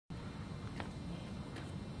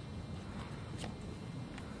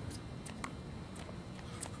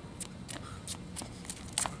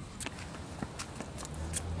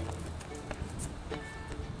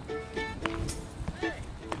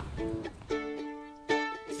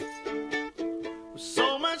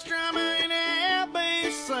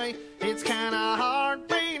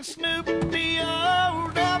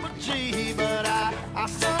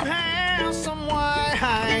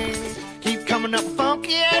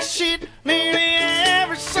that shit nearly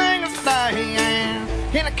every single day. And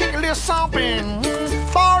can I kick a little something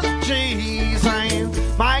for the G's and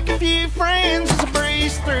make a few friends as I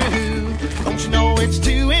breeze through? Don't you know it's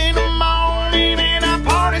 2 in the morning and our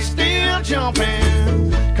party's still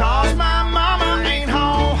jumping? Cause my mama ain't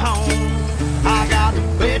home. I got the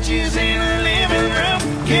bitches in the living room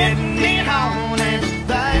getting it on, and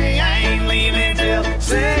they ain't leaving till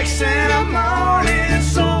 6 in the morning.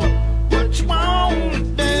 So what you wanna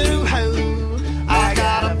do, ho? I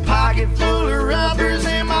got a pocket full of rubbers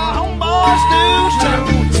and my homeboys do too.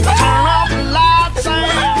 Turn off the lights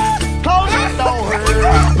and close the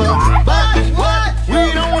doors, but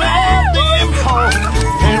we don't have them hoes,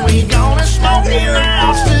 and we gonna smoke it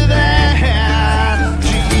out to that.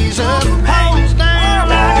 Jesus holds down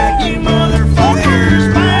like you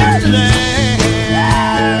motherfuckers bound to that.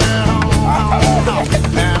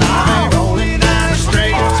 And I'm rolling down the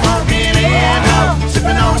street, smoking and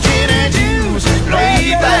sipping on gin and juice,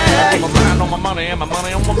 laid back. My mind on my money and my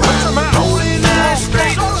money on my mind. Rolling down the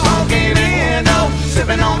street, smoking and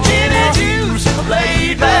sipping on gin and juice,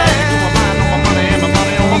 laid back. My mind on my money and my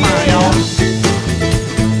money on my mind, y'all.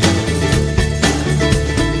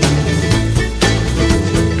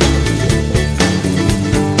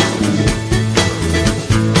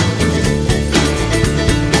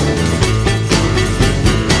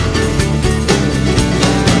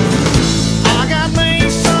 I got me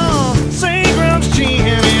some Seagram's gin.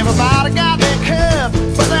 Everybody got their cup,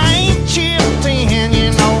 but they ain't chipped in,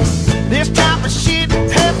 you know. This type of shit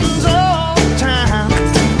happens all the time.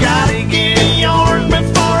 You gotta get yours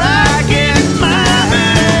before I get mine.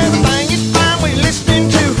 Everything is fine, we listening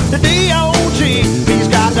to the D.O.G. He's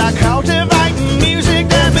got that cultivating music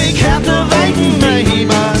that be captivating me,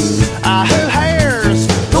 but who hears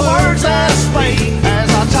the words that I speak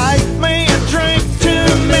as I take me a drink to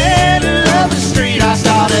the middle of the street? I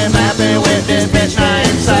started mapping with this bitch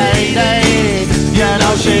named Sadie. You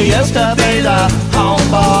know she used to be the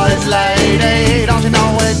homeboy's lady. Don't you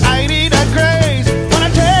know it's 80 degrees when I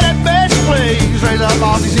tell that bitch please raise up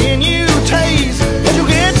all these NUTs, but you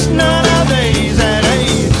get none of these at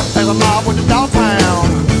ease. There's a mob with the dog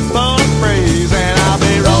pound full of breeze, and I'll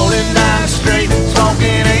be rolling down the street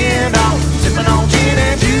smoking and sipping on gin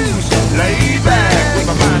and juice, laid back.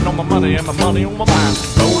 My mind on my money and my money on my mind.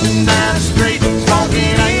 Rolling down the street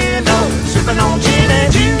smoking and sipping on gin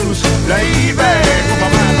and juice, laid back. My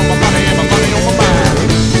mind on my money and my money on my mind.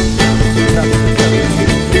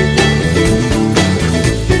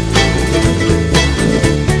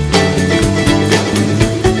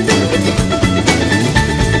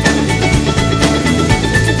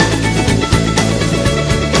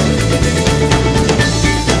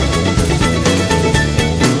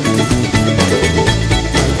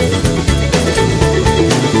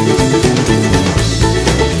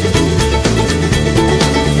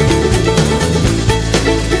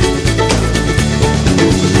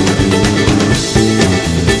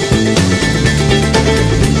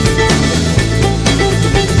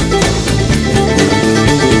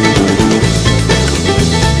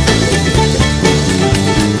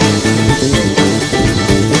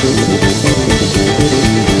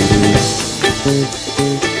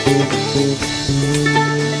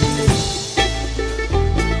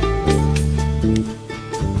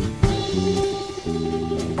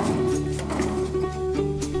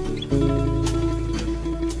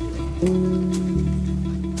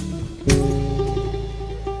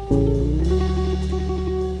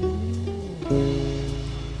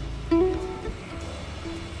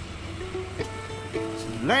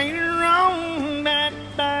 Later on that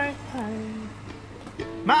day,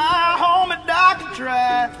 my homie Dr.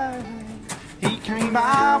 Dre, he came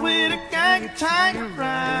by with a gang of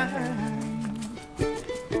tangerines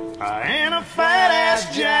and a fat ass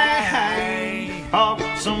J.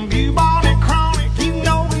 Some bubonic chronic, you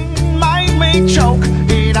know it made me choke.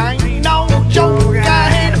 It ain't no joke, I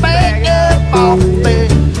had to back up off the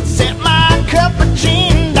bed, set my cup of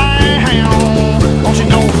gin down. Don't you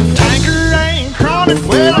know tanker ain't chronic?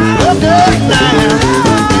 Well, I'm hooked up now. Ain't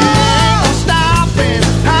no stopping,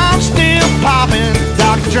 I'm still popping.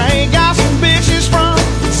 Dr. Dre got some bitches from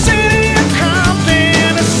the city of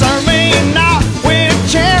Compton to serve me a knot with a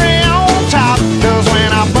cherry on top. 'Cause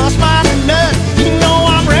when I bust my nut, you know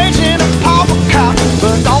I'm raging a pop a cop.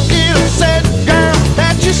 But don't get upset, girl,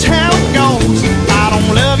 that's just how it goes. I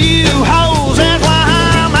don't love you hoes, that's why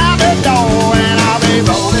I'm out the door. And I'll be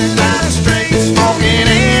rolling down the street, smoking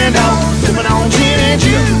and sipping on gin and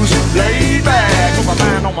juice, laid back. Put my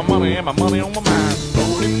mind on my money and my money on my mind.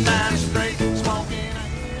 Rolling down the street, smoking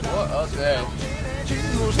and What else there? gin and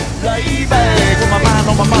juice, laid back. Put my mind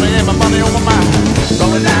on my money and my money on my mind.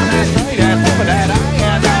 Rolling down that straight ass, that